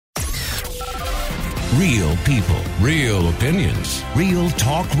Real people, real opinions, real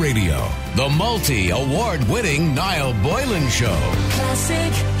talk radio. The multi-award-winning Niall Boylan Show.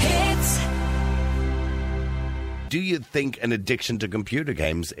 Classic hits. Do you think an addiction to computer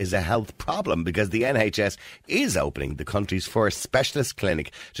games is a health problem? Because the NHS is opening the country's first specialist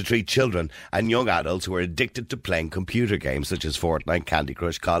clinic to treat children and young adults who are addicted to playing computer games such as Fortnite, Candy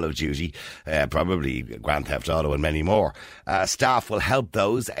Crush, Call of Duty, probably Grand Theft Auto and many more. Staff will help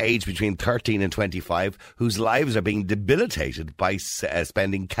those aged between 13 and 25 whose lives are being debilitated by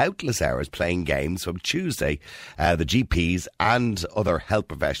spending countless hours playing games. From Tuesday, the GPs and other health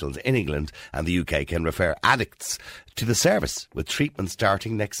professionals in England and the UK can refer addicts to the service, with treatment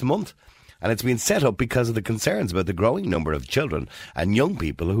starting next month. And it's been set up because of the concerns about the growing number of children and young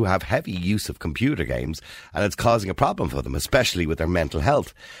people who have heavy use of computer games, and it's causing a problem for them, especially with their mental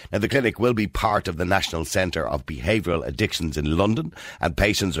health. Now, the clinic will be part of the National Centre of Behavioural Addictions in London, and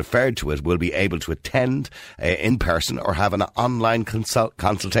patients referred to it will be able to attend in person or have an online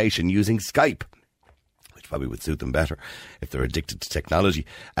consultation using Skype. Probably would suit them better if they're addicted to technology.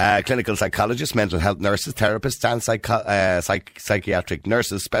 Clinical psychologists, mental health nurses, therapists and psychiatric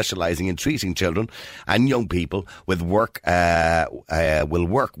nurses specialising in treating children and young people will work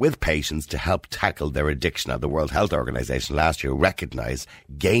with patients to help tackle their addiction. Now, the World Health Organization last year recognised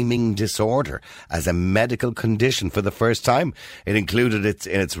gaming disorder as a medical condition for the first time. It included it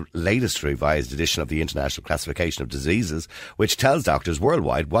in its latest revised edition of the International Classification of Diseases, which tells doctors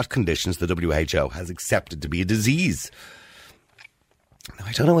worldwide what conditions the WHO has accepted to be a disease. Now,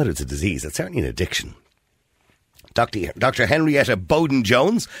 I don't know whether it's a disease. It's certainly an addiction. Dr. Henrietta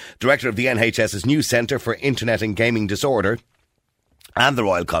Bowden-Jones, director of the NHS's new Centre for Internet and Gaming Disorder, and the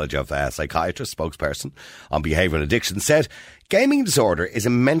Royal College of Psychiatrists spokesperson on behavioural addiction, said gaming disorder is a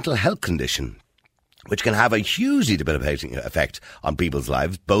mental health condition which can have a hugely debilitating effect on people's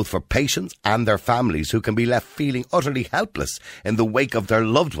lives, both for patients and their families, who can be left feeling utterly helpless in the wake of their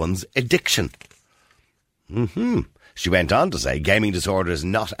loved one's addiction. She went on to say gaming disorder is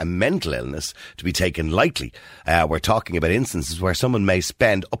not a mental illness to be taken lightly. We're talking about instances where someone may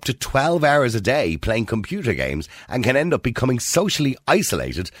spend up to 12 hours a day playing computer games and can end up becoming socially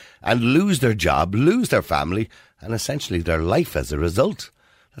isolated and lose their job, lose their family, and essentially their life as a result.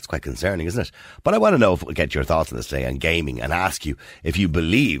 That's quite concerning, isn't it? But I want to know if we'll get your thoughts on this today on gaming and ask you if you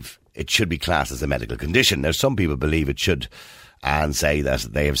believe it should be classed as a medical condition. Now, some people believe it should and say that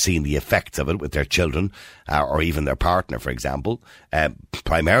they have seen the effects of it with their children or even their partner, for example.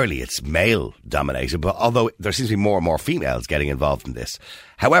 Primarily it's male dominated, but although there seems to be more and more females getting involved in this.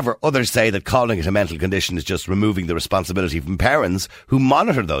 However, others say that calling it a mental condition is just removing the responsibility from parents who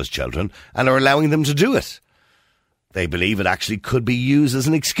monitor those children and are allowing them to do it. They believe it actually could be used as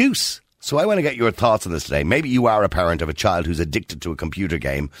an excuse. So I want to get your thoughts on this today. Maybe you are a parent of a child who's addicted to a computer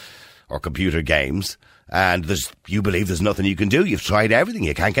game or computer games, and you believe there's nothing you can do. You've tried everything.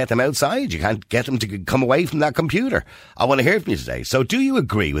 You can't get them outside. You can't get them to come away from that computer. I want to hear from you today. So do you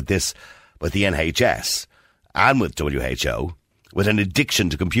agree with this, with the NHS and with WHO, with an addiction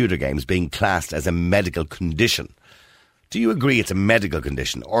to computer games being classed as a medical condition? Do you agree it's a medical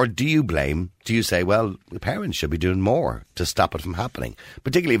condition? Or do you say, well, the parents should be doing more to stop it from happening?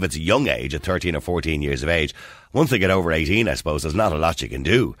 Particularly if it's a young age, at 13 or 14 years of age. Once they get over 18, I suppose, there's not a lot you can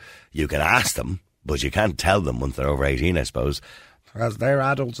do. You can ask them, but you can't tell them once they're over 18, I suppose. Because they're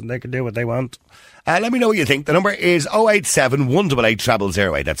adults and they can do what they want. Let me know what you think. The number is 087 188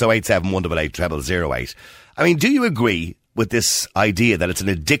 0008. That's 087 188 0008. I mean, do you agree with this idea that it's an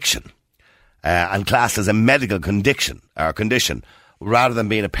addiction and classed as a medical condition, rather than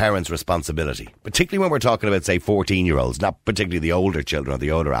being a parent's responsibility? Particularly when we're talking about, say, 14-year-olds, not particularly the older children or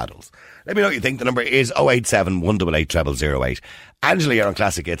the older adults. Let me know what you think. The number is 087 188 0008. Angela, you're on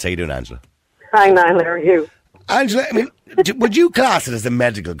Classic Hits. How you doing, Angela? Hi, Niall. How are you? Angela, I mean, would you class it as a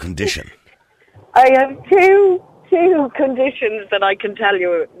medical condition? I have two conditions that I can tell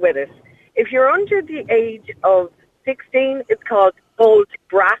you with it. If you're under the age of 16, it's called bold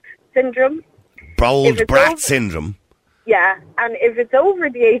brat syndrome. Bold brat syndrome? Yeah, and if it's over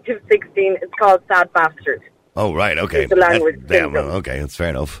the age of 16, it's called sad bastard. Oh, right, okay. It's the language syndrome. Okay, that's fair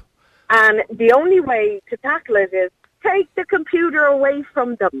enough. And the only way to tackle it is take the computer away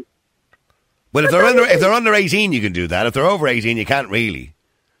from them. Well, if they're under 18, you can do that. If they're over 18, you can't really.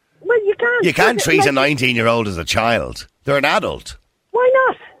 Well, you can't. You can't treat a 19-year-old as a child. They're an adult. Why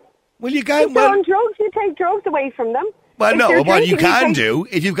not? Well, you can't. If they're on drugs, you take drugs away from them. Well, no, what you can do,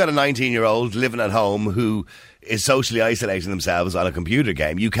 if you've got a 19-year-old living at home who is socially isolating themselves on a computer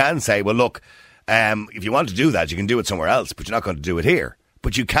game, you can say, well, look, if you want to do that, you can do it somewhere else, but you're not going to do it here.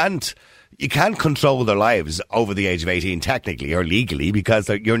 But you can't you can't control their lives over the age of 18 technically or legally because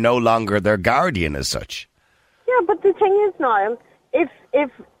you're no longer their guardian as such. Yeah, but the thing is, Niall, if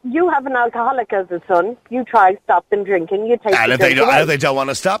you have an alcoholic as a son, you try to stop them drinking, you take And the if they drink away. they don't want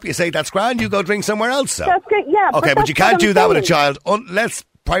to stop, you say, that's grand, you go drink somewhere else. So. That's great, yeah. Okay, but you can't do that with a child.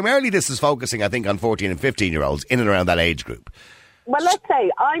 Primarily this is focusing, I think, on 14 and 15-year-olds in and around that age group. Well, let's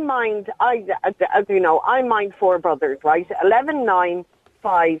say as you know, I mind 4 brothers, right? 11, 9,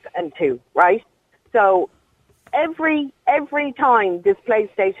 5 and 2, right? So every time this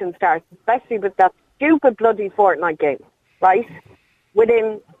PlayStation starts, especially with that stupid bloody Fortnite game, right?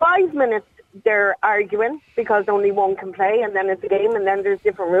 Within 5 minutes, they're arguing because only one can play, and then it's a game, and then there's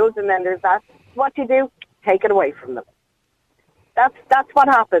different rules, and then there's that. What you do? Take it away from them. That's what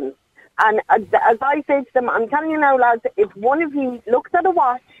happens. And as I say to them, I'm telling you now, lads, if one of you looks at a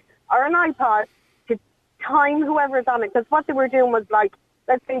watch or an iPod to time whoever's on it, because what they were doing was like,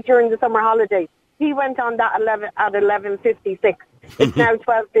 let's say during the summer holidays, he went on that at 11:56. It's now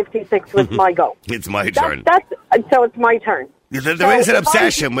 12:56 with my go. It's my turn. So it's my turn. There is an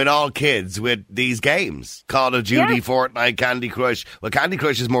obsession with all kids with these games. Call of Duty, Yes. Fortnite, Candy Crush. Well, Candy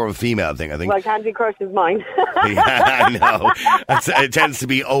Crush is more of a female thing, I think. Well, Candy Crush is mine. Yeah, I know. It tends to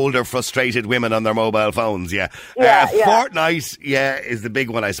be older, frustrated women on their mobile phones, yeah. Yeah. Fortnite, is the big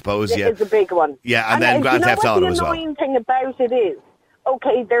one, I suppose, yeah. It's a big one. Yeah, and then Grand Theft Auto as well. The annoying thing about it is,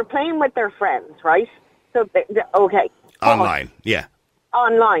 okay, they're playing with their friends, right? So, okay. Online, yeah.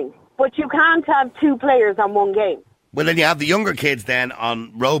 Online. But you can't have 2 players on one game. Well, then you have the younger kids then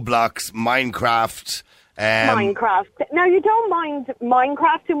on Roblox, Minecraft. Minecraft. Now, you don't mind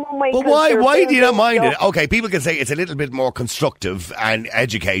Minecraft in one way. But why do you not mind it? Okay, people can say it's a little bit more constructive and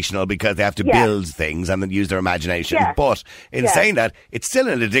educational because they have to build things and then use their imagination. Yeah. But in saying that, it's still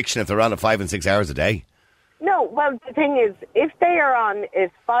an addiction if they're on it 5 and 6 hours a day. No, well, the thing is, if they are on it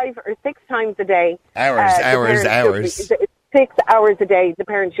 5 or 6 times a day... Hours. 6 hours a day, the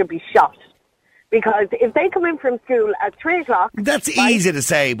parents should be shot. Because if they come in from school at 3 o'clock... That's easy to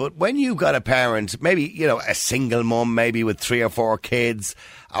say, but when you've got a parent, maybe, a single mum, maybe with 3 or 4 kids,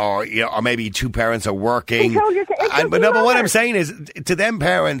 or maybe 2 parents are working. But what I'm saying is, to them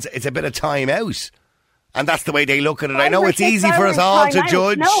parents, it's a bit of time out. And that's the way they look at it. I know it's easy for us all to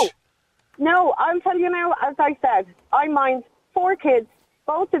judge. No, I'll tell you now, as I said, I mind 4 kids,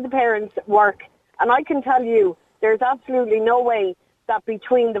 both of the parents work, and I can tell you there's absolutely no way that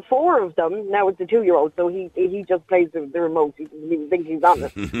between the 4 of them, now it's a 2-year-old, so he just plays the remote, he doesn't even think he's on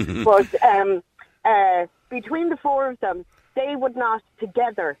it. But between the 4 of them, they would not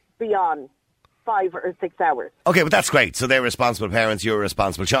together be on 5 or 6 hours. Okay, but that's great. So they're responsible parents, you're a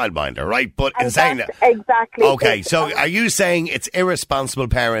responsible childminder, right? But in And saying that's that... exactly. Okay, so are you saying it's irresponsible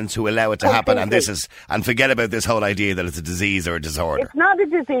parents who allow it to happen and forget about this whole idea that it's a disease or a disorder? It's not a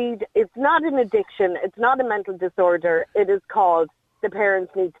disease, it's not an addiction, it's not a mental disorder, it is called the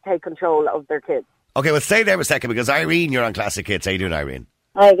parents need to take control of their kids. Okay, well, stay there for a second because Irene, you're on Classic Hits. How you doing, Irene?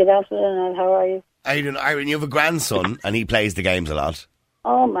 Hi, good afternoon, how are you? How you doing, Irene? You have a grandson and he plays the games a lot.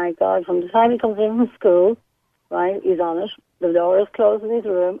 Oh my God, from the time he comes in from school, right, he's on it, the door is closed in his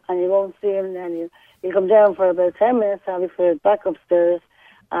room and you won't see him, and then he'll come down for about 10 minutes, have his food back upstairs,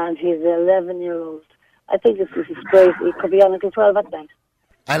 and he's an 11-year-old. I think this is great. He could be on until 12 at night.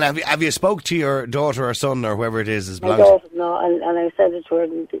 And have you spoke to your daughter or son or whoever it is My daughter, no, and I said it to her,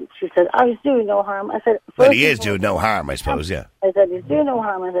 and she said, he's doing no harm. I said, well, he is doing no harm, I suppose, yeah. I said, he's doing no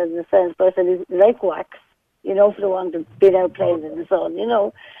harm, I said, in a sense, but I said, he's like wax, for the one to be out playing in the sun,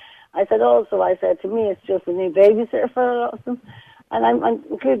 I said, to me, it's just a new babysitter for a lot of them, and I'm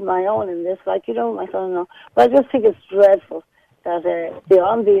including my own in this, my son-in-law, but I just think it's dreadful that they're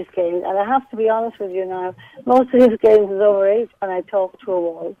on these games, and I have to be honest with you now, most of these games is over age, and I talk to a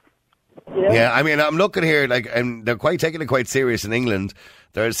wall. Yeah, I mean, I'm looking here, and they're taking it quite serious in England.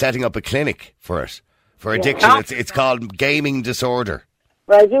 They're setting up a clinic for it, for addiction. It's called gaming disorder.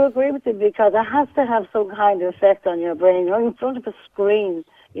 Well, I do agree with you because it has to have some kind of effect on your brain. You're in front of a screen.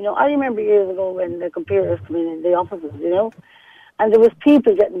 I remember years ago when the computers came in the offices, and there was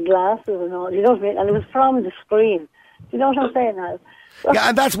people getting glasses and all, you know what I mean? And it was from the screen. You know what I'm saying now? Yeah,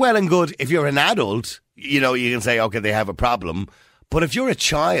 and that's well and good. If you're an adult, you can say, okay, they have a problem. But if you're a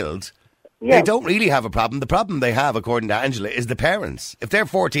child, they don't really have a problem. The problem they have, according to Angela, is the parents. If they're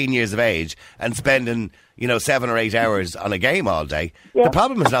 14 years of age and spending, 7 or 8 hours on a game all day, the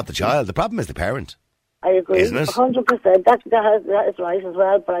problem is not the child. The problem is the parent. I agree, isn't it? 100%. That is right as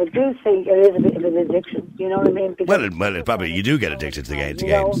well, but I do think it is a bit of an addiction. You know what I mean? Well, probably you do get addicted to the games.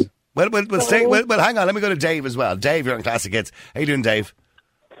 Well, hang on. Let me go to Dave as well. Dave, you're on Classic Hits. How you doing, Dave?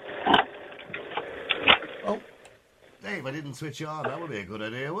 Oh, Dave, I didn't switch you on. That would be a good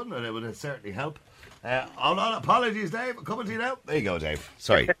idea, wouldn't it? It would certainly help. Hold on, apologies, Dave. I'm coming to you now. There you go, Dave.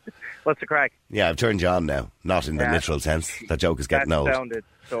 Sorry. What's the crack? Yeah, I've turned you on now. Not in the literal sense. That joke is getting old. That sounded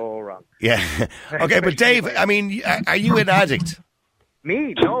so wrong. Yeah. Okay, but Dave, I mean, are you an addict?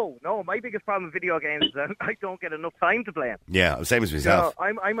 Me? No. My biggest problem with video games is that I don't get enough time to play them. Yeah, same as myself.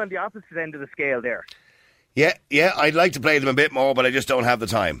 I'm on the opposite end of the scale there. Yeah, I'd like to play them a bit more, but I just don't have the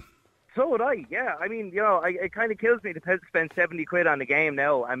time. So would I, yeah. I mean, it kind of kills me to spend 70 quid on the game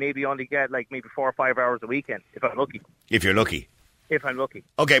now and maybe only get maybe 4 or 5 hours a weekend, if I'm lucky. If you're lucky. If I'm lucky.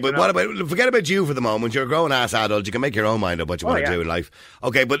 Okay, but what about, forget about you for the moment. You're a grown-ass adult. You can make your own mind up what you want to do in life.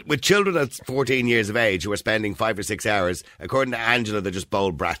 Okay, but with children at 14 years of age who are spending 5 or 6 hours, according to Angela, they're just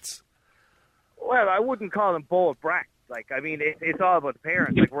bold brats. Well, I wouldn't call them bold brats. I mean, it's all about the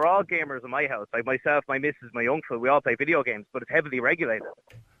parents. We're all gamers in my house. Myself, my missus, my uncle, we all play video games, but it's heavily regulated.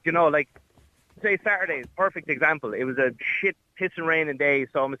 Say Saturday, perfect example. It was a shit, piss and raining day,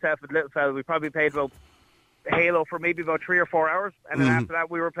 so myself and the little fella, we probably played about Halo for maybe about 3 or 4 hours, and then after that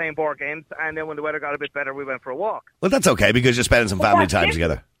we were playing board games, and then when the weather got a bit better, we went for a walk. Well, that's okay, because you're spending some family time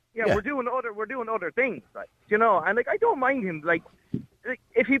together. Yeah, we're doing other things, and I don't mind him.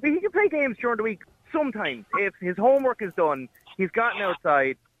 If he can play games during the week, sometimes if his homework is done, he's gotten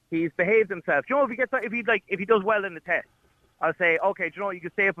outside, he's behaved himself. If he does well in the test, I'll say, okay, you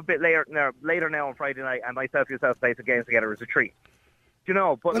can stay up a bit later now on Friday night, and yourself play some games together as a treat.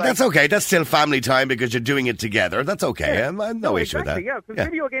 But that's okay. That's still family time because you're doing it together. That's okay. Yeah. I have no issue with that. Yeah, because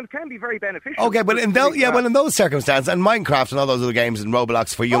video games can be very beneficial. Okay, but in those circumstances, and Minecraft and all those other games and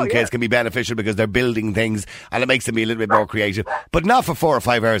Roblox for young kids can be beneficial because they're building things and it makes them be a little bit more creative. But not for 4 or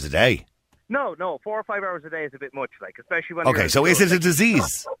 5 hours a day. No, 4 or 5 hours a day is a bit much, especially when. Okay, so is it a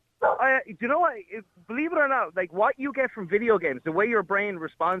disease? Believe it or not, what you get from video games, the way your brain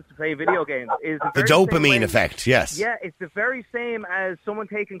responds to play video games is the dopamine effect. Yes. Yeah, it's the very same as someone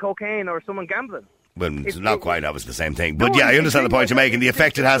taking cocaine or someone gambling. Well, it's not quite obviously the same thing, but I understand the point you're making. The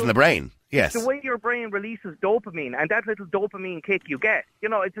effect it has on the brain. Yes. The way your brain releases dopamine, and that little dopamine kick you get,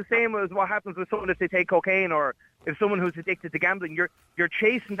 it's the same as what happens with someone if they take cocaine or if someone who's addicted to gambling. You're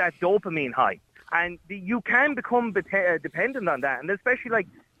chasing that dopamine high, and you can become dependent on that, and especially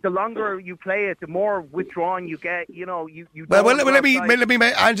the longer you play it, the more withdrawn you get. Let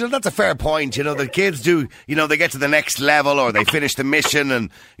me, Angela, that's a fair point. The kids do, they get to the next level or they finish the mission and,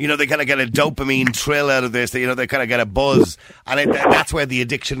 they kind of get a dopamine thrill out of this. They kind of get a buzz. And that's where the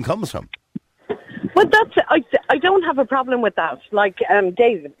addiction comes from. Well, I don't have a problem with that.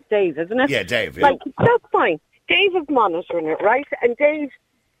 Dave, isn't it? Yeah, Dave. Yeah. That's fine. Dave is monitoring it, right? And Dave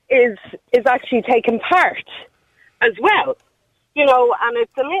is actually taking part as well. And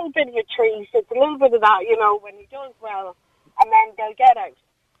it's a little bit of a treat. It's a little bit of that, when he does well, and then they'll get out.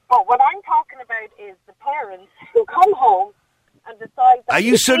 But what I'm talking about is the parents who come home and decide that... Are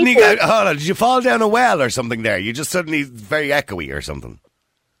you suddenly... Hold on, did you fall down a well or something there? You just suddenly very echoey or something.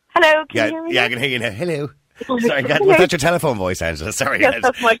 Hello, can you hear me? Yeah, I can hear you now. Hello. Sorry, was that your telephone voice, Angela? Sorry. Yes,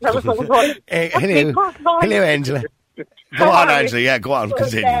 that's my telephone voice. Hello. Hello, Angela. Go on, Angela. Yeah, go on.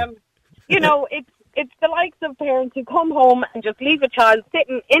 Continue. It's the likes of parents who come home and just leave a child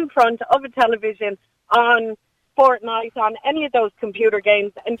sitting in front of a television on Fortnite, on any of those computer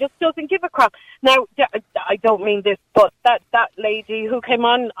games, and just doesn't give a crap. Now, I don't mean this, but that lady who came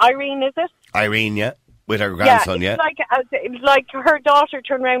on, Irene, is it? Irene, yeah, with her grandson, yeah. It's like her daughter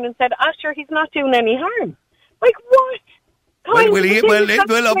turned around and said, Asher, he's not doing any harm. What?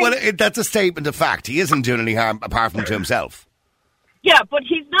 That's a statement of fact. He isn't doing any harm apart from to himself. Yeah, but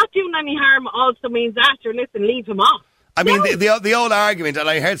he's not doing any harm also means Asher, listen, leave him off. I mean, the old argument, and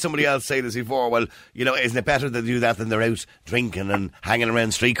I heard somebody else say this before, well, isn't it better to do that than they're out drinking and hanging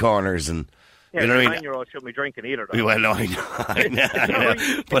around street corners and... Yeah, a 9-year-old shouldn't be drinking either, though. Well, no, I know.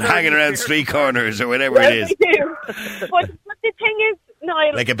 But hanging around street corners or whatever it is. They do. But the thing is,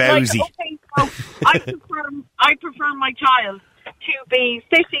 Niall... Like a bowsy. I prefer my child to be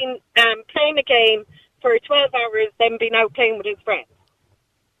sitting playing a game for 12 hours, then being out playing with his friends.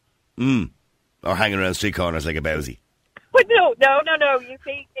 Or hanging around street corners like a bowsy. But no. You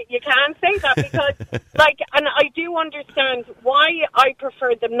see, you can't say that because, and I do understand why I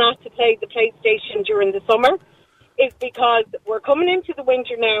prefer them not to play the PlayStation during the summer, is because we're coming into the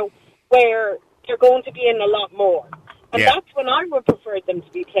winter now where they're going to be in a lot more. And that's when I would prefer them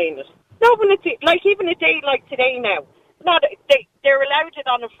to be playing it. No, when it's, even a day like today now, they're allowed it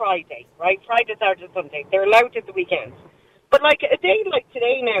on a Friday, right? Friday, Saturday, Sunday. They're allowed it the weekends. But a day like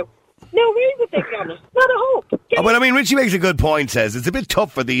today now, no way would they be on it. Not a hope. Oh, but I mean, Richie makes a good point, says it's a bit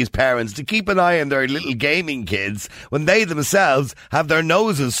tough for these parents to keep an eye on their little gaming kids when they themselves have their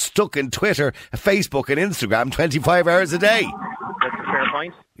noses stuck in Twitter, Facebook and Instagram 25 hours a day. That's a fair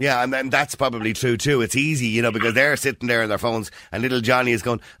point. Yeah, and then that's probably true too. It's easy, you know, because they're sitting there on their phones and little Johnny is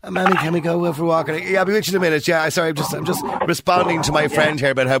going, Mammy, can we go for a walk? Yeah, I'll be with you in a minute. Yeah, sorry, I'm just responding to my friend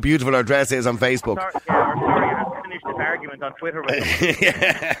here about how beautiful her dress is on Facebook. Sorry, I have to finish this argument on Twitter with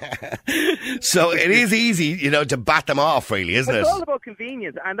Yeah. So it is easy, you know, to bat them off, really, isn't it? It's all about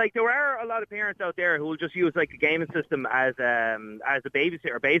convenience, and like there are a lot of parents out there who will just use like the gaming system as a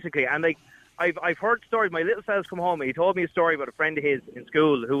babysitter, basically. And like I've heard stories. My little fella's come home and he told me a story about a friend of his in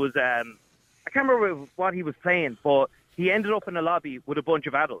school who was I can't remember what he was playing, but he ended up in a lobby with a bunch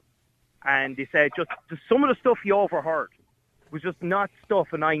of adults, and he said just some of the stuff he overheard was just not stuff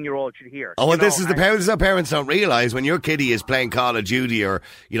a 9-year-old should hear. Oh, well, this is what parents don't realise. When your kiddie is playing Call of Duty or,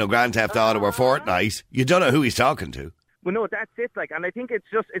 you know, Grand Theft Auto or Fortnite, you don't know who he's talking to. Well, no, that's it. Like, and I think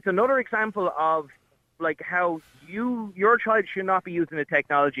it's another example of like how your child should not be using a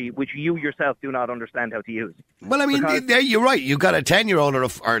technology which you yourself do not understand how to use. Well, I mean, you're right. You've got a 10-year-old or a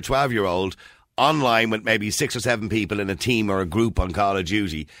 12-year-old online with maybe 6 or 7 people in a team or a group on Call of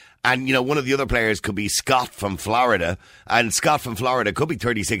Duty. And, you know, one of the other players could be Scott from Florida. And Scott from Florida could be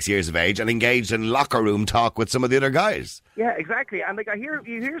 36 years of age and engaged in locker room talk with some of the other guys. Yeah, exactly. And, like, you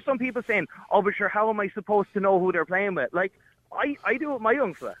hear some people saying, oh, but sure, how am I supposed to know who they're playing with? Like, I do with my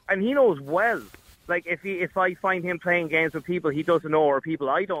young fella, and he knows well. Like, if I find him playing games with people he doesn't know or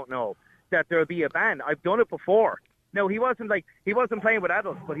people I don't know, that there'll be a ban. I've done it before. No, he wasn't playing with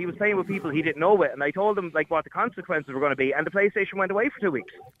adults, but he was playing with people he didn't know with, and I told him like what the consequences were going to be, and the PlayStation went away for 2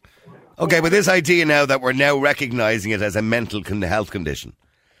 weeks. Okay, but this idea now that we're now recognising it as a mental health condition.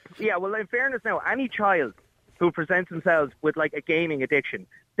 Yeah, well, in fairness now, any child who presents themselves with like a gaming addiction,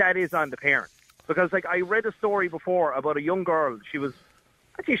 that is on the parent. Because like I read a story before about a young girl,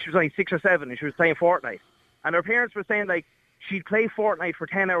 I think she was only 6 or 7, and she was playing Fortnite, and her parents were saying like, she'd play Fortnite for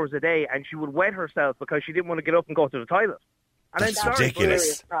 10 hours a day and she would wet herself because she didn't want to get up and go to the toilet. And that's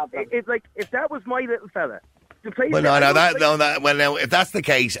ridiculous. It's like, if that was my little fella, to play... Well, now, if that's the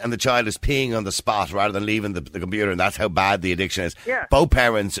case and the child is peeing on the spot rather than leaving the computer, and that's how bad the addiction is, both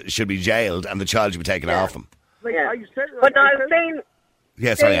parents should be jailed and the child should be taken off them. Like, I was saying...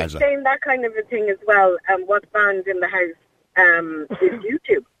 Yeah, sorry, Angela. Saying that kind of a thing as well, what's banned in the house is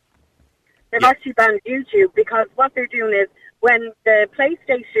YouTube. They've actually banned YouTube because what they're doing is, when the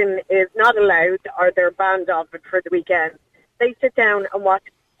PlayStation is not allowed or they're banned off it for the weekend, they sit down and watch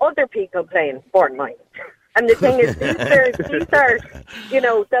other people playing Fortnite. And the thing is, these are, you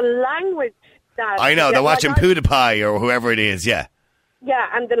know, the language that... I know, they're watching PewDiePie or whoever it is, yeah. Yeah,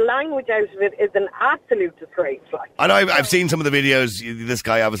 and the language out of it is an absolute disgrace. Like. I know, I've seen some of the videos. This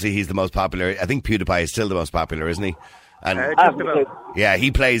guy, obviously, he's the most popular. I think PewDiePie is still the most popular, isn't he? And just about. Yeah,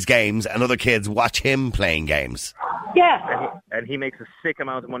 he plays games and other kids watch him playing games. Yeah. And he makes a sick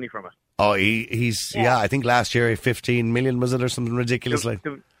amount of money from it. Oh, he's I think last year 15 million was it or something ridiculous like.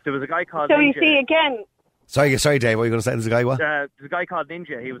 There was a guy called So Ninja. you see again. Sorry, Dave. What were you going to say? There's a guy what? There's a guy called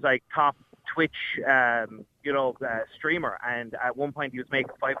Ninja. He was like top Twitch, streamer, and at one point he was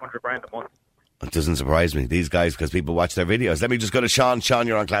making $500,000 a month. It doesn't surprise me. These guys, because people watch their videos. Let me just go to Sean. Sean,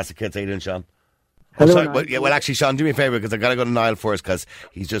 you're on Classic Hits. How you doing, Sean? Hello, well, actually, Sean, do me a favour because I've got to go to Niall first because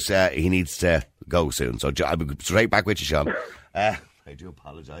he's just he needs to go soon. So I'll be straight back with you, Sean. I do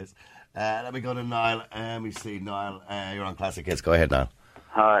apologise. Let me go to Niall. Let me see, Niall. You're on Classic Hits. Go ahead, Niall.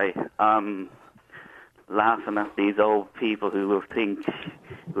 Hi. Laughing at these old people who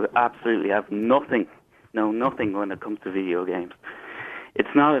absolutely have nothing when it comes to video games.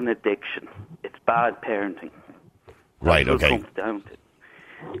 It's not an addiction. It's bad parenting. Right. That's Okay. what it comes down to.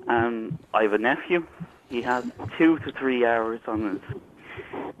 I have a nephew. He has 2 to 3 hours on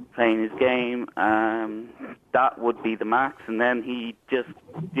playing his game. That would be the max, and then he just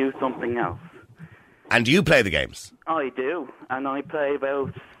do something else. And do you play the games? I do, and I play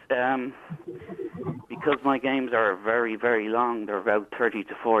about because my games are very, very long. They're about 30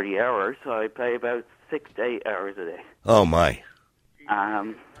 to 40 hours. So I play about 6 to 8 hours a day. Oh my!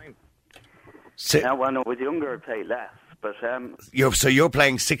 Now when I was younger, I'd play less. But you're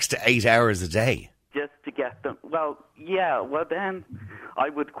playing 6 to 8 hours a day. Just to get them. Well, yeah. Well, then I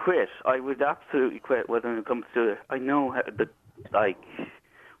would quit. I would absolutely quit when it comes to it. I know how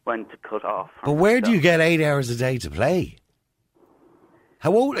when to cut off. But where do you get 8 hours a day to play?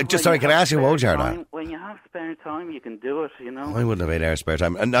 How old? Can I ask you how old you are now? When you have spare time, you can do it. You know. I wouldn't have 8 hours spare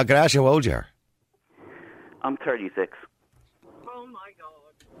time. And now, can I ask you how old you are? I'm 36. Oh my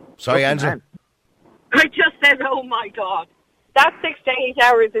God. Sorry, Angela. I just said, oh my God. That 6 to 8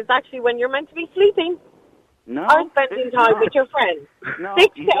 hours is actually when you're meant to be sleeping. No. Or spending time with your friends. No,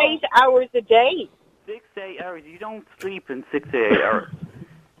 6 you to don't. 8 hours a day. 6 to 8 hours. You don't sleep in 6 to 8 hours.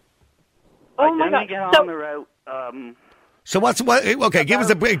 Oh my I God. get on about So okay, give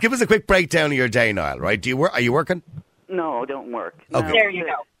us a quick breakdown of your day, Niall, right? Do you work? Are you working? No, I don't work. Okay. No, There you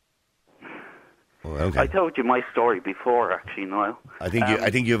go. Oh, okay. I told you my story before, actually, Niall. I think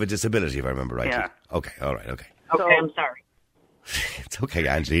you have a disability, if I remember right. Yeah. Okay, all right, okay. Okay, I'm sorry. It's okay,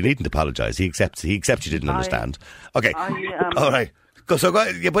 Angela. You needn't apologise. He accepts you didn't understand. Okay, all right.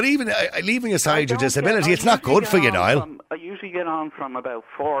 But even leaving aside your disability, it's not good for you, Niall. I usually get on from about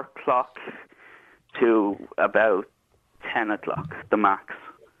 4 o'clock to about 10 o'clock, the max.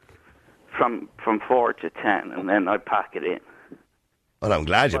 From 4 to 10, and then I pack it in. Well, I'm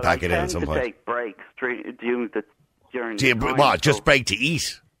glad you pack it in at some I point. take breaks during the Do you just break to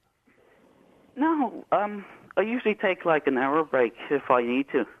eat? No, I usually take like an hour break if I need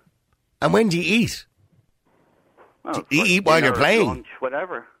to. And when do you eat? Well, Do you for eat while you're dinner, playing? lunch,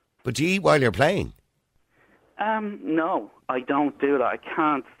 whatever. But do you eat while you're playing? No, I don't do that. I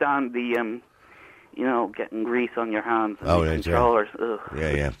can't stand the getting grease on your hands and Oh, the right, yeah. controllers. Ugh.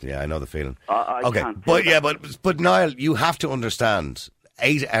 Yeah, I know the feeling. I Okay, can't do that. but Niall, you have to understand,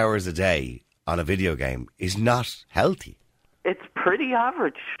 8 hours a day on a video game is not healthy. It's pretty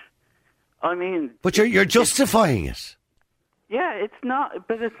average. I mean, But you're justifying it. yeah, it's not,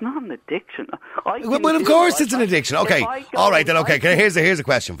 but it's not an addiction. Well, of course it's an addiction. Okay, all right then. Okay, here's a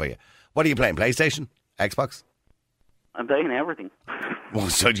question for you. What are you playing? PlayStation, Xbox? I'm playing everything. Well,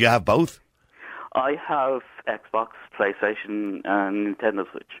 so do you have both? I have Xbox, PlayStation, and Nintendo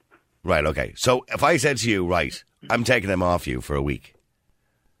Switch. Right. Okay. So if I said to you, right, I'm taking them off you for a week.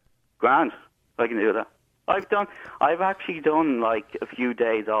 Grand, I can do that. I've actually done like a few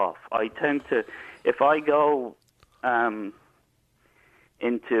days off. I tend to, if I go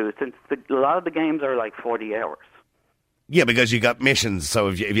since a lot of the games are like 40 hours. Yeah, because you got missions. So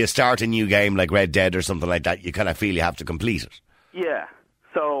if you start a new game like Red Dead or something like that, you kind of feel you have to complete it. Yeah.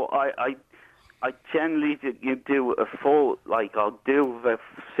 So I generally do a full, like I'll do the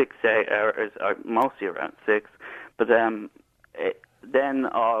 6 hours, or mostly around 6, but then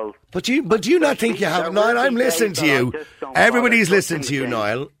I'll... But do you not think you have... Niall, I'm listening to you. Everybody's listening to you,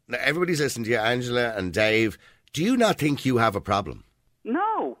 Niall. Everybody's listening to you, Angela and Dave. Do you not think you have a problem?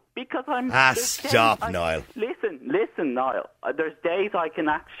 No, because I'm... Stop, Niall. Listen, Niall. There's days I can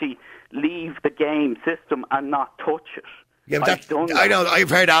actually leave the game system and not touch it. Yeah, I know. I've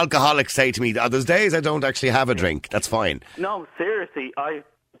heard alcoholics say to me, there's days I don't actually have a drink. That's fine. No, seriously,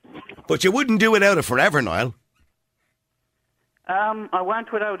 But you wouldn't do it out of forever, Niall. I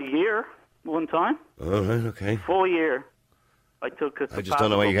went without a year one time. Oh, right, okay. Full year. I took a sabbatical. I just don't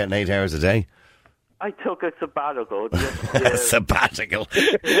know why you're getting 8 hours a day. I took a sabbatical. Sabbatical.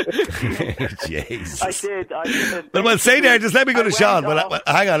 Jesus. I did. Well, say there, just let me go to Sean.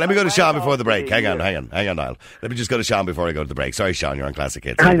 Hang on, let me go to Sean before the break. Hang on, Niall. Let me just go to Sean before I go to the break. Sorry, Sean, you're on Classic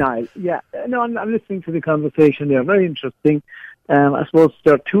Hits. Hi, Niall. Yeah, no, I'm listening to the conversation there. Very interesting. I suppose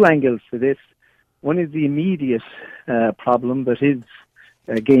there are two angles to this. One is the immediate problem that is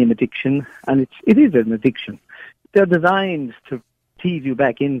game addiction, and it is an addiction. They're designed to tease you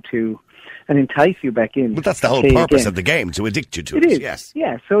back into and entice you back in. But that's the whole purpose of the game, to addict you to it. It is, yes.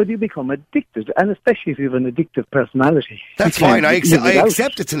 Yeah, so you become addicted, and especially if you have an addictive personality. That's fine. I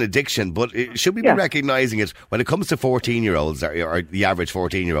accept it's an addiction, but should we be recognising it when it comes to 14-year-olds, or the average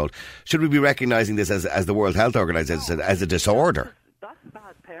 14-year-old, should we be recognising this as the World Health Organization said, as a disorder? That's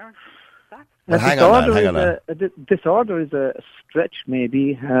bad parenting. Hang on. Disorder is a stretch,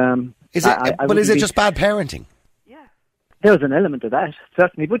 maybe. Is it just bad parenting? There's an element of that,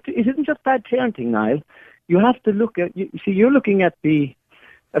 certainly. But it isn't just bad parenting, Niall. You have to look at... you're looking at the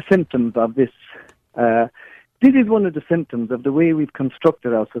symptoms of this. This is one of the symptoms of the way we've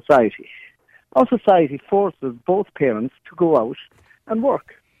constructed our society. Our society forces both parents to go out and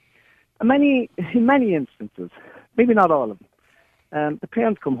work. In many instances, maybe not all of them, the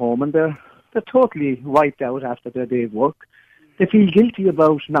parents come home and they're totally wiped out after their day's work. They feel guilty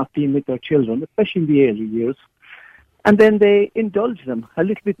about not being with their children, especially in the early years. And then they indulge them a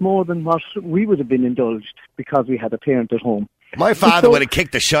little bit more than what we would have been indulged because we had a parent at home. My father would have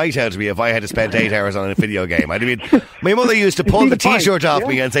kicked the shite out of me if I had to spend 8 hours on a video game. My mother used to pull the T-shirt off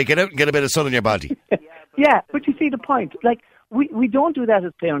me and say, get out and get a bit of sun on your body. Yeah, but you see the point. Like, we don't do that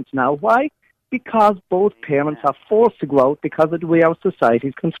as parents now. Why? Because both parents are forced to go out because of the way our society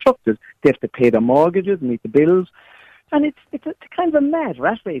is constructed. They have to pay their mortgages, meet the bills. And it's a kind of a mad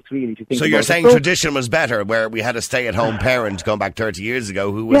rat race, really, to think So about you're saying tradition was better, where we had a stay-at-home parent going back 30 years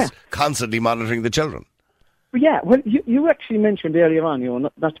ago who was constantly monitoring the children? Yeah, well, you actually mentioned earlier on,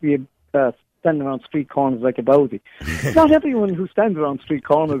 not to be standing around street corners like a bowsy. Not everyone who stands around street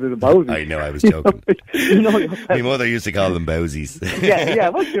corners is a bowsy. I know, I was joking. You know yourself. My mother used to call them bowsies. Yeah.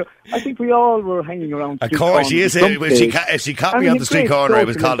 Well, sure, I think we all were hanging around street Of corners. course, she is. If she caught me on the street corner, I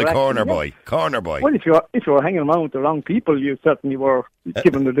was called a corner boy. Corner boy. Well, if you were hanging around with the wrong people, you certainly were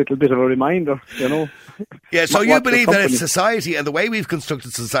given a little bit of a reminder, you know. Yeah, so What you the believe that it's company- society and the way we've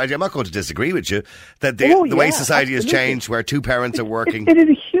constructed society, I'm not going to disagree with you, that the way society has absolutely. changed where two parents are working. It is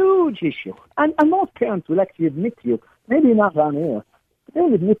a huge issue. And most parents will actually admit to you, maybe not on air, but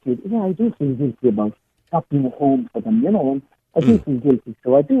they'll admit to you, yeah, I do feel guilty about not being at home for them, you know, and I do feel guilty,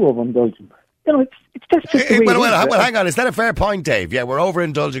 so I do overindulge them. You know, it's just the way it is. Well, hang on, is that a fair point, Dave? Yeah, we're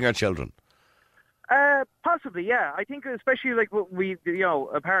overindulging our children. Possibly, yeah. I think especially like we,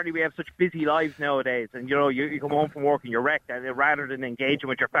 apparently we have such busy lives nowadays, and you come home from work and you're wrecked, and rather than engaging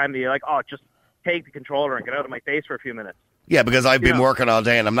with your family, you're like, oh, just take the controller and get out of my face for a few minutes. Yeah, because I've been working all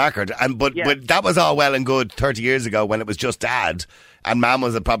day and I'm knackered. But that was all well and good 30 years ago when it was just dad and mum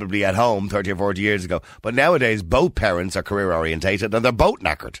was probably at home 30 or 40 years ago. But nowadays, both parents are career orientated and they're both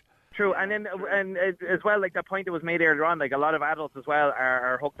knackered. True, and then as well, like that point that was made earlier on, like a lot of adults as well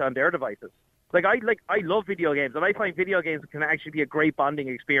are hooked on their devices. I love video games, and I find video games can actually be a great bonding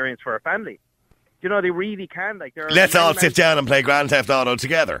experience for a family. You know, they really can. Let's all sit down and play Grand Theft Auto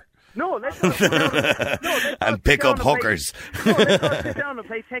together. No, let's not. And pick up hookers. Let's all sit down and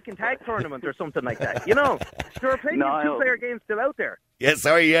play Tekken Tag Tournament or something like that. You know, there are plenty of two-player games still out there. Yeah,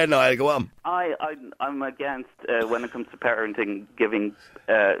 sorry, yeah, no, I'll go on. I'm against when it comes to parenting, giving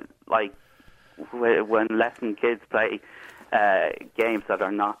when letting kids play games that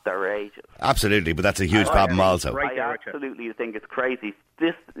are not their age. Absolutely, but that's a huge problem also. I absolutely think it's crazy.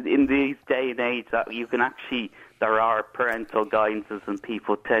 In these day and age that there are parental guidances and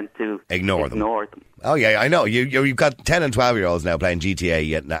people tend to ignore them. Oh yeah, I know. You've got 10 and 12-year-olds now playing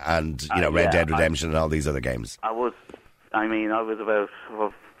GTA and Red Dead Redemption and all these other games. I was about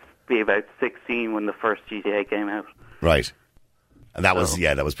 16 when the first GTA came out. Right. And that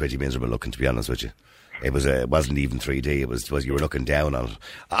was pretty miserable looking, to be honest with you. It wasn't even 3D. It was you were looking down on it.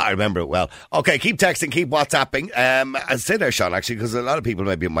 I remember it well. Okay, keep texting, keep WhatsApping. I say there, Sean, actually, because a lot of people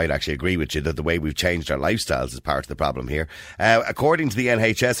might actually agree with you that the way we've changed our lifestyles is part of the problem here. According to the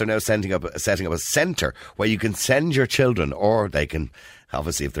NHS, they're now setting up a centre where you can send your children, or they can.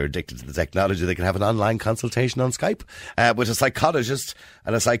 Obviously, if they're addicted to the technology, they can have an online consultation on Skype with a psychologist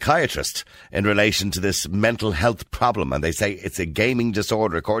and a psychiatrist in relation to this mental health problem. And they say it's a gaming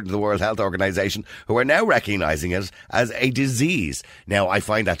disorder, according to the World Health Organization, who are now recognising it as a disease. Now, I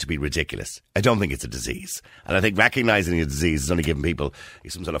find that to be ridiculous. I don't think it's a disease. And I think recognising a disease is only giving people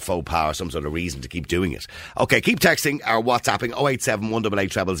some sort of faux pas or some sort of reason to keep doing it. Okay, keep texting or WhatsApping 087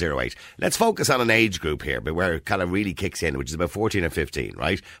 188 0008. Let's focus on an age group here, but where it kind of really kicks in, which is about 14 and 15.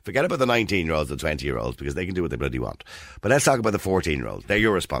 Right? Forget about the 19-year-olds and 20-year-olds because they can do what they bloody want. But let's talk about the 14-year-olds. They're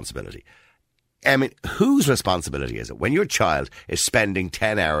your responsibility. I mean, whose responsibility is it when your child is spending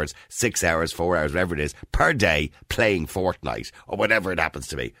 10 hours, 6 hours, 4 hours, whatever it is, per day playing Fortnite or whatever it happens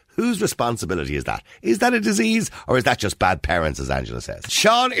to be? Whose responsibility is that? Is that a disease or is that just bad parents, as Angela says?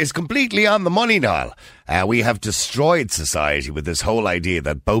 Sean is completely on the money, Niall. We have destroyed society with this whole idea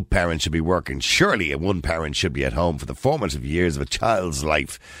that both parents should be working. Surely one parent should be at home for the formative years of a child's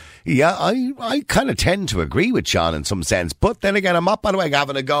life. Yeah, I kind of tend to agree with Sean in some sense. But then again, I'm not, by the way,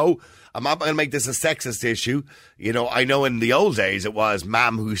 having a go. I'm not going to make this a sexist issue. You know, I know in the old days it was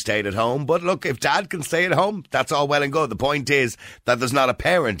mum who stayed at home. But look, if dad can stay at home, that's all well and good. The point is that there's not a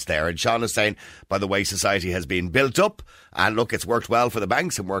parent there. And Sean is saying, by the way society has been built up, and look, it's worked well for the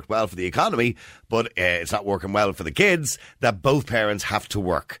banks and worked well for the economy, but it's not working well for the kids, that both parents have to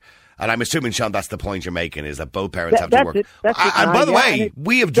work. And I'm assuming, Sean, that's the point you're making, is that both parents have to work. And by the way,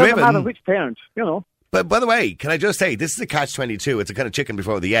 we have driven... Doesn't matter which parent, you know. But by the way, can I just say, this is a catch-22. It's a kind of chicken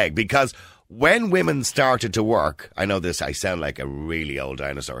before the egg, because when women started to work, I know this, I sound like a really old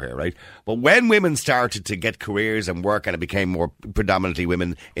dinosaur here, right? But when women started to get careers and work and it became more predominantly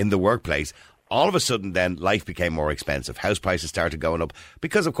women in the workplace, all of a sudden then life became more expensive. House prices started going up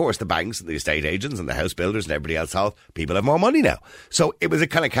because, of course, the banks and the estate agents and the house builders and everybody else thought people have more money now. So it was a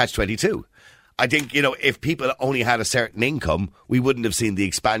kind of catch-22. I think, you know, if people only had a certain income, we wouldn't have seen the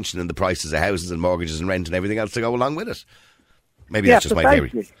expansion in the prices of houses and mortgages and rent and everything else to go along with it. Maybe that's just my theory.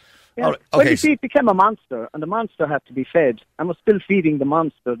 Yeah. Right, okay. Well, you see, it became a monster, and the monster had to be fed, and we're still feeding the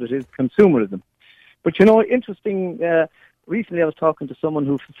monster that is consumerism. But, you know, interesting, recently I was talking to someone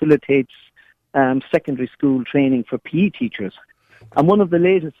who facilitates secondary school training for PE teachers, and one of the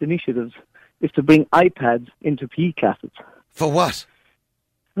latest initiatives is to bring iPads into PE classes. For what?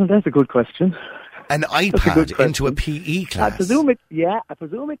 Well, that's a good question. An That's a good iPad question. into a PE class? I presume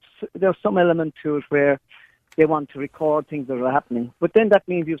there's some element to it where they want to record things that are happening, but then that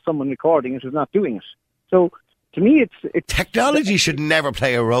means you have someone recording it who's not doing it. So to me, it's Technology should never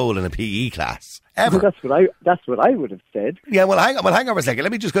play a role in a PE class, ever. That's what I would have said. Yeah, well, hang on for a second.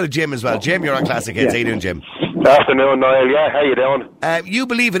 Let me just go to Jim as well. Jim, you're on Classic Hits. Yeah. How you doing, Jim? Afternoon, Niall. Yeah, how you doing? You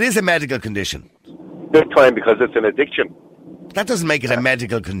believe it is a medical condition? Big time, because it's an addiction. That doesn't make it a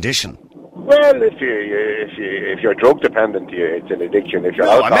medical condition. Well, if you're drug dependent, it's an addiction. If you're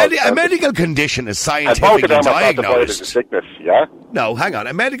No, alcohol a dependent, medical condition is and both scientifically of them are classified as a diagnosed. sickness. Yeah. No, hang on.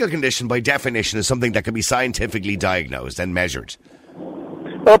 A medical condition, by definition, is something that can be scientifically diagnosed and measured.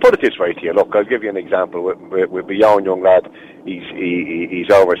 Well, I'll put it this way to you. Look, I'll give you an example. With my own young lad, he's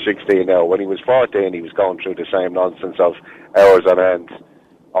over 16 now. When he was 14, he was going through the same nonsense of hours on end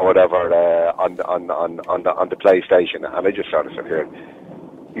or whatever on the PlayStation, and I just sort of said, here,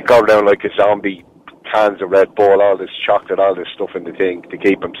 he go down like a zombie, cans of Red Bull, all this chocolate, all this stuff in the thing to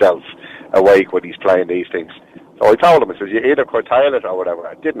keep himself awake when he's playing these things. So I told him, I said, you either curtail it or whatever.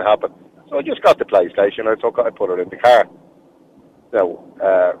 It didn't happen. So I just got the PlayStation. I put it in the car. Now,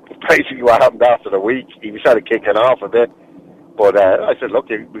 basically what happened after the week, he started kicking off a bit. But I said, look,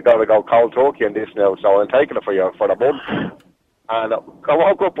 we've got to go cold turkey on this now, so I'm taking it for you for the month. And I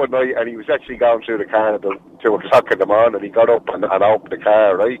woke up one night and he was actually going through the car about 2 o'clock in the morning. He got up and opened the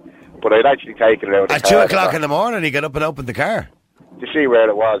car, right? But I'd actually taken it out of the At car. 2 o'clock in the morning, he got up and opened the car. To see where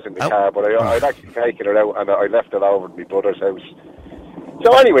it was in the car, but I'd actually taken it out and I left it over at my brother's house.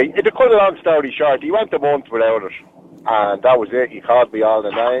 So anyway, to cut a long story short, he went a month without it. And that was it. He called me all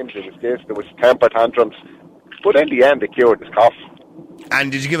the names. It was this, there was temper tantrums. But in the end, it cured his cough. And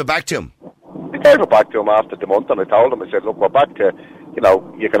did you give it back to him? I gave it back to him after the month, and I told him, I said, look, we're back to,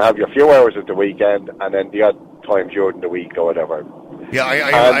 you can have your few hours at the weekend and then the odd time during the week or whatever. Yeah,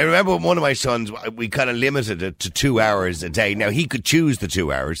 I remember one of my sons, we kind of limited it to 2 hours a day. Now, he could choose the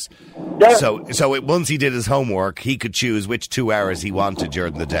 2 hours. Yeah. So once he did his homework, he could choose which 2 hours he wanted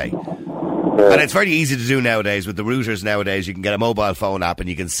during the day. And it's very easy to do nowadays. With the routers nowadays, you can get a mobile phone app and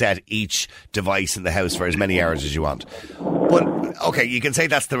you can set each device in the house for as many hours as you want. But, okay, you can say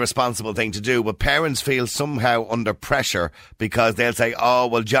that's the responsible thing to do, but parents feel somehow under pressure because they'll say, oh,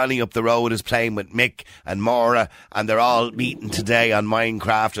 well, Johnny up the road is playing with Mick and Maura and they're all meeting today on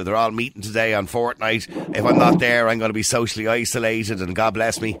Minecraft or they're all meeting today on Fortnite. If I'm not there, I'm going to be socially isolated and God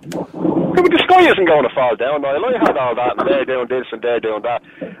bless me. But the sky isn't going to fall down, Niall. I had all that, and they're doing this and they're doing that.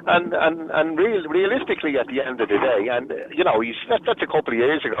 And realistically, at the end of the day, and, that's a couple of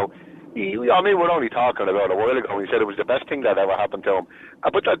years ago. We're only talking about a while ago. He said it was the best thing that ever happened to him.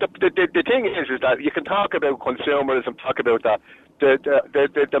 But the thing is that you can talk about consumerism, talk about that.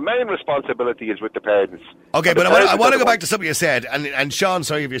 The main responsibility is with the parents. Okay, but I want to go back to something you said. And Sean,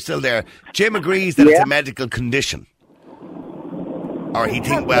 sorry if you're still there. Jim agrees that it's a medical condition. Or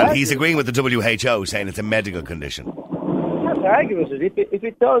he's agreeing with the WHO, saying it's a medical condition. You have to argue with it. If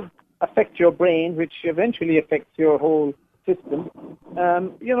it does affect your brain, which eventually affects your whole system,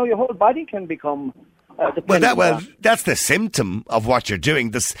 your whole body can become that's the symptom of what you're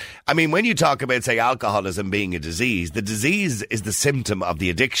doing. When you talk about, say, alcoholism being a disease, the disease is the symptom of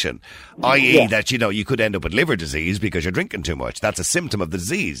the addiction, i.e. that, you could end up with liver disease because you're drinking too much. That's a symptom of the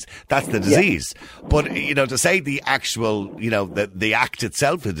disease. That's the disease. But, to say the actual, the act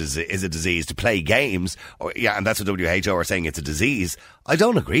itself is a disease, to play games, and that's what WHO are saying, it's a disease, I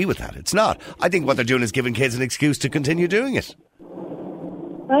don't agree with that. It's not. I think what they're doing is giving kids an excuse to continue doing it.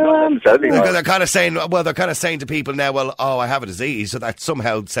 Because they're kind of saying to people now, well, I have a disease, so that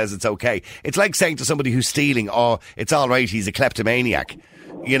somehow says it's okay. It's like saying to somebody who's stealing, it's all right, he's a kleptomaniac,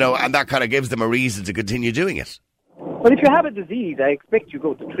 and that kind of gives them a reason to continue doing it. But if you have a disease, I expect you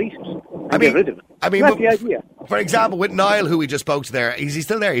go to treat it and get rid of it. That's the idea. For example, with Niall, who we just spoke to there, is he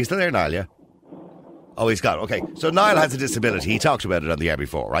still there? He's still there, Niall, yeah? Oh, he's gone. Okay. So Niall has a disability. He talked about it on the air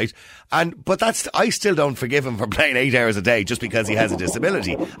before, right? But I still don't forgive him for playing 8 hours a day just because he has a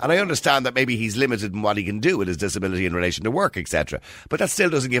disability. And I understand that maybe he's limited in what he can do with his disability in relation to work, etc. But that still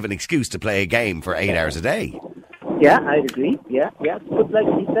doesn't give an excuse to play a game for 8 hours a day. Yeah, I agree. Yeah. But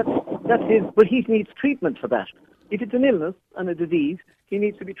that's his. But he needs treatment for that. If it's an illness and a disease, he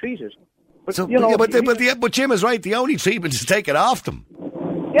needs to be treated. But Jim is right. The only treatment is to take it off them.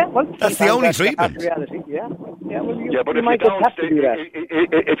 Yeah, well, that's the only treatment. Reality. Yeah. Well, but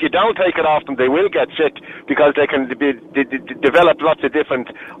if you don't take it off them, they will get sick because they can develop lots of different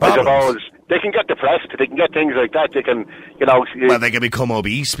problems. They can get depressed. They can get things like that. They can, Well, they can become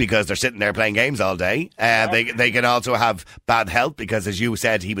obese because they're sitting there playing games all day. They can also have bad health because, as you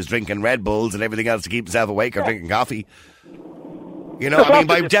said, he was drinking Red Bulls and everything else to keep himself awake or drinking coffee. You know, I mean,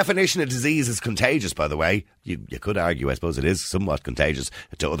 by definition, a disease is contagious, by the way. You could argue, I suppose it is somewhat contagious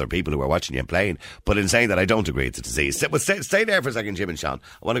to other people who are watching you and playing. But in saying that, I don't agree it's a disease. Stay there for a second, Jim and Sean.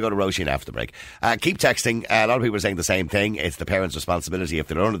 I want to go to Roisin after the break. Keep texting. A lot of people are saying the same thing. It's the parents' responsibility. If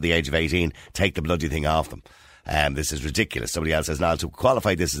they're under the age of 18, take the bloody thing off them. This is ridiculous. Somebody else says, now, to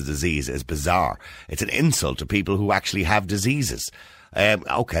qualify this as a disease is bizarre. It's an insult to people who actually have diseases.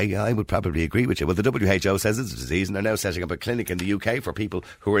 Okay, I would probably agree with you. Well, the WHO says it's a disease, and they're now setting up a clinic in the UK for people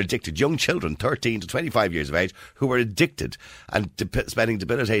who are addicted, young children, 13 to 25 years of age, who are addicted and spending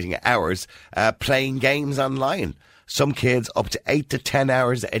debilitating hours playing games online. Some kids up to 8 to 10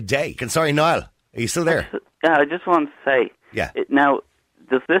 hours a day. Sorry, Niall, are you still there? Yeah, I just want to say, yeah. Now,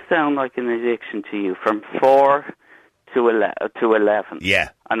 does this sound like an addiction to you from 4 to 11?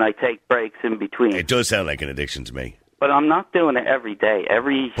 Yeah. And I take breaks in between. It does sound like an addiction to me. But I'm not doing it every day.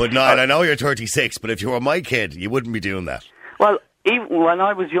 But Niall, I know you're 36, but if you were my kid, you wouldn't be doing that. Well, even when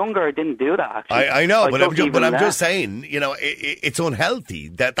I was younger, I didn't do that, actually. I know, but I'm just saying, you know, it's unhealthy.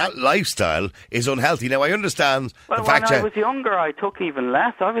 That lifestyle is unhealthy. Now, I understand the fact that... when I was younger, I took even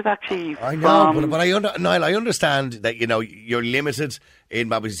less. I was actually... I know, Niall, I understand that, you know, you're limited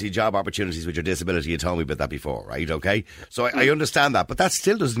in obviously job opportunities with your disability. You told me about that before, right? Okay? So I understand that, but that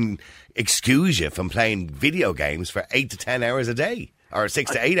still doesn't excuse you from playing video games for 8 to 10 hours a day. Or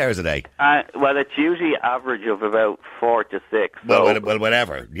 6 to 8 hours a day. Well, it's usually average of about 4 to 6. Well,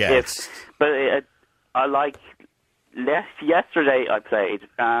 whatever. Yeah. I like yesterday I played.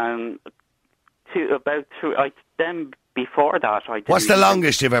 Then before that I. What's the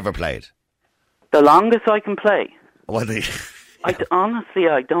longest you've ever played? The longest I can play. What? Honestly,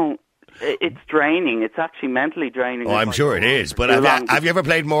 I don't. It's draining. It's actually mentally draining. Oh, I'm sure it is. But have you ever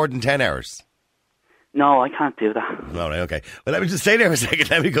played more than 10 hours? No, I can't do that. All right, okay. Well, let me just stay there for a second.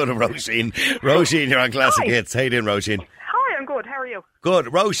 Let me go to Roisin. Roisin, you're on Classic Hits. How you doing, Roisin? Hi, I'm good. How are you? Good.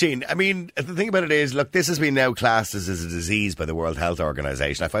 Roisin, I mean, the thing about it is, look, this has been now classed as a disease by the World Health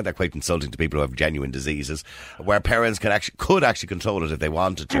Organisation. I find that quite insulting to people who have genuine diseases, where parents could actually control it if they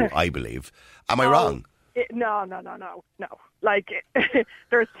wanted to, I believe. Am I wrong? No. Like,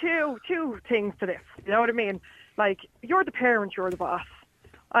 there's two things to this. You know what I mean? Like, you're the parent, you're the boss.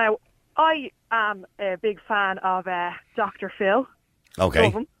 I am a big fan of Dr. Phil.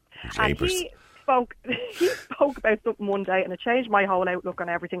 Okay. And he spoke about something one day, and it changed my whole outlook on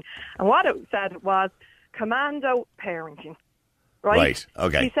everything. And what it said was commando parenting. Right?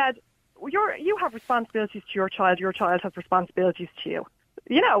 Okay. He said, you have responsibilities to your child has responsibilities to you.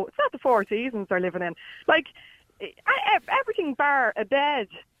 You know, it's not the Four Seasons they're living in. Like, everything bar a bed,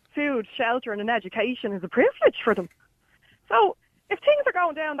 food, shelter, and an education is a privilege for them. So, if things are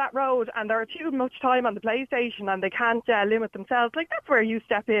going down that road and they're too much time on the PlayStation and they can't limit themselves, like, that's where you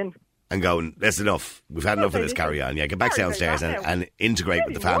step in. And go, that's enough. We've had enough of this, carry on. Yeah, get back downstairs and integrate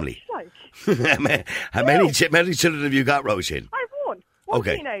with the family. How many children have you got, Roisin? I have one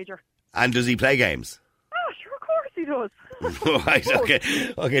teenager. And does he play games? Oh, sure, of course he does. Right,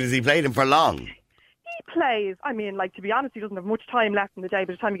 okay. Does he play them for long? He plays. I mean, like, to be honest, he doesn't have much time left in the day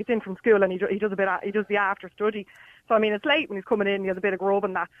by the time he gets in from school, and he does the after study. So I mean, it's late when he's coming in. He has a bit of grub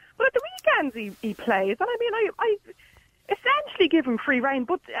and that. But at the weekends, he plays, and I mean, I essentially give him free rein.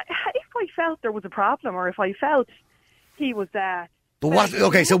 But if I felt there was a problem, or if I felt he was there. But what?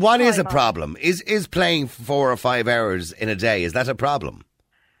 Okay, so what is a problem? Is playing 4 or 5 hours in a day? Is that a problem?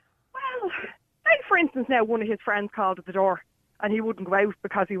 Well, like for instance, now one of his friends called at the door, and he wouldn't go out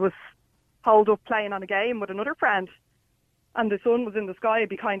because he was holed up playing on a game with another friend, and the sun was in the sky. I'd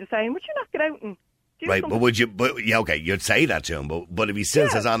be kind of saying, "Would you not get out and do right?" something? But would you? But yeah, okay, you'd say that to him. But if he still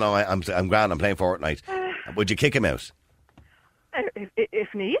says, "Oh no, I'm grand. I'm playing Fortnite," would you kick him out?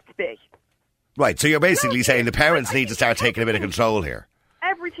 If needs be. Right. So you're basically saying the parents need to start taking a bit of control here.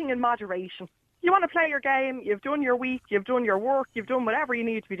 Everything in moderation. You want to play your game, you've done your week, you've done your work, you've done whatever you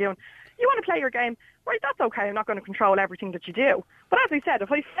need to be doing. You want to play your game, right, that's okay, I'm not going to control everything that you do. But as I said,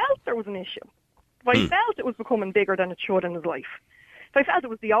 if I felt there was an issue, if I felt it was becoming bigger than it should in his life, if I felt it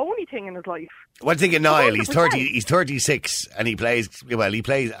was the only thing in his life... What do you think of Niall? He's 36 and he plays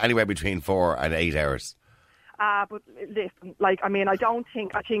anywhere between 4 and 8 hours. But listen, like, I mean, I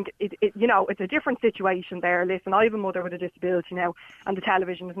think it you know, it's a different situation there. Listen, I have a mother with a disability now, and the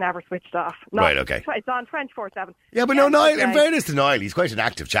television is never switched off. Right, okay. It's on 24/7. Yeah, but no, Niall, in fairness to Niall, he's quite an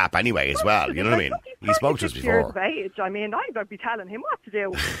active chap anyway as well, you know what I mean? He spoke to us before. Years of age. I mean, I'd be telling him what to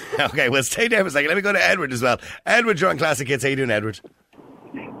do. Okay, well, stay there for a second. Let me go to Edward as well. Edward, you're on Classic Hits. How you doing, Edward?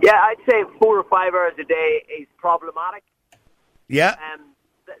 Yeah, I'd say 4 or 5 hours a day is problematic. Yeah.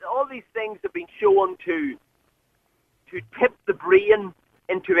 All these things have been shown to tip the brain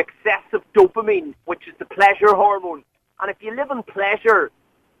into excessive dopamine, which is the pleasure hormone. And if you live in pleasure,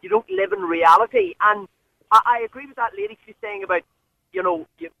 you don't live in reality. And I agree with that lady. She's saying about,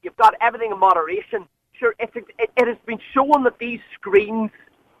 you've got everything in moderation. Sure, it has been shown that these screens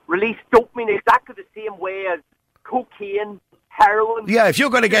release dopamine exactly the same way as cocaine, heroin. Yeah, if you're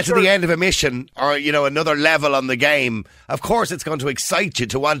going to get to the end of a mission or, another level on the game, of course it's going to excite you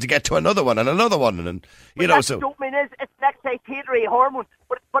to want to get to another one and another one. And so dopamine it's an excitatory hormone.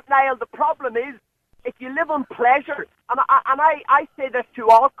 But Niall, the problem is, if you live on pleasure, and I say this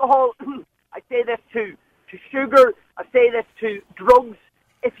to alcohol, I say this to sugar, I say this to drugs,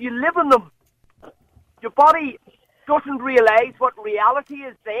 if you live on them, your body doesn't realise what reality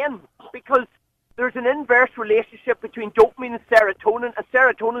is then, because there's an inverse relationship between dopamine and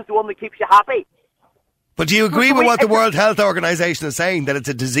serotonin is the one that keeps you happy. But do you agree with what the World Health Organization is saying, that it's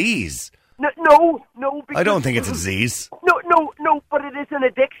a disease? No. I don't think it's a disease. No, but it is an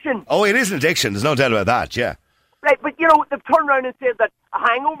addiction. Oh, it is an addiction. There's no doubt about that, yeah. Right, but they've turned around and said that a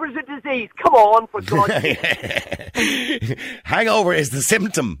hangover is a disease. Come on, for God's sake. Hangover is the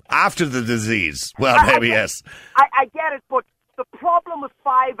symptom after the disease. Well, maybe yes. I get it, but the problem with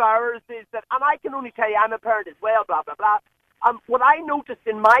 5 hours is that, and I can only tell you, I'm a parent as well, blah, blah, blah. What I noticed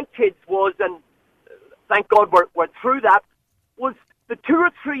in my kids was, and thank God we're through that, was the 2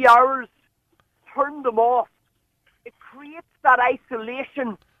 or 3 hours turned them off. It creates that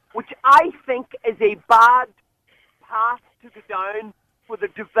isolation, which I think is a bad path to go down for the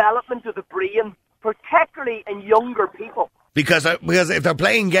development of the brain, particularly in younger people. Because if they're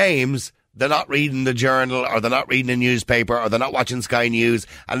playing games, they're not reading the journal, or they're not reading the newspaper, or they're not watching Sky News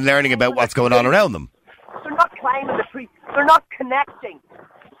and learning about what's going on around them. They're not climbing the tree. They're not connecting.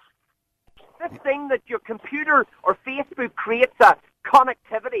 This thing that your computer or Facebook creates a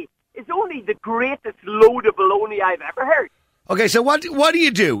connectivity is only the greatest load of baloney I've ever heard. Okay, so what do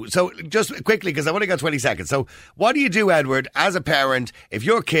you do? So just quickly, because I've only got 20 seconds. So what do you do, Edward, as a parent, if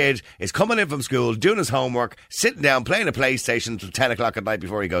your kid is coming in from school, doing his homework, sitting down, playing a PlayStation till 10 o'clock at night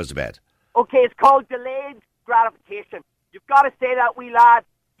before he goes to bed? Okay, it's called delayed gratification. You've got to say that, wee lad,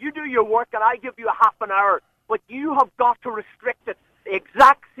 you do your work and I give you a half an hour, but you have got to restrict it the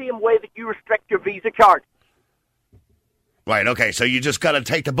exact same way that you restrict your Visa card. Right, okay, so you just got to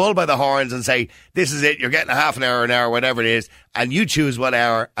take the bull by the horns and say, this is it, you're getting a half an hour, whatever it is, and you choose 1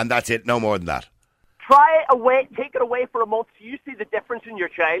 hour, and that's it, no more than that. Take it away for a month so you see the difference in your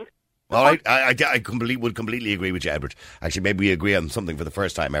child. All right, I would completely agree with you, Edward. Actually, maybe we agree on something for the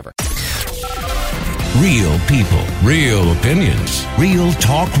first time ever. Real people, real opinions, real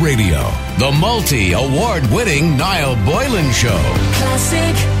talk radio. The multi-award-winning Niall Boylan Show.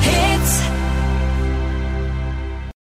 Classic hits.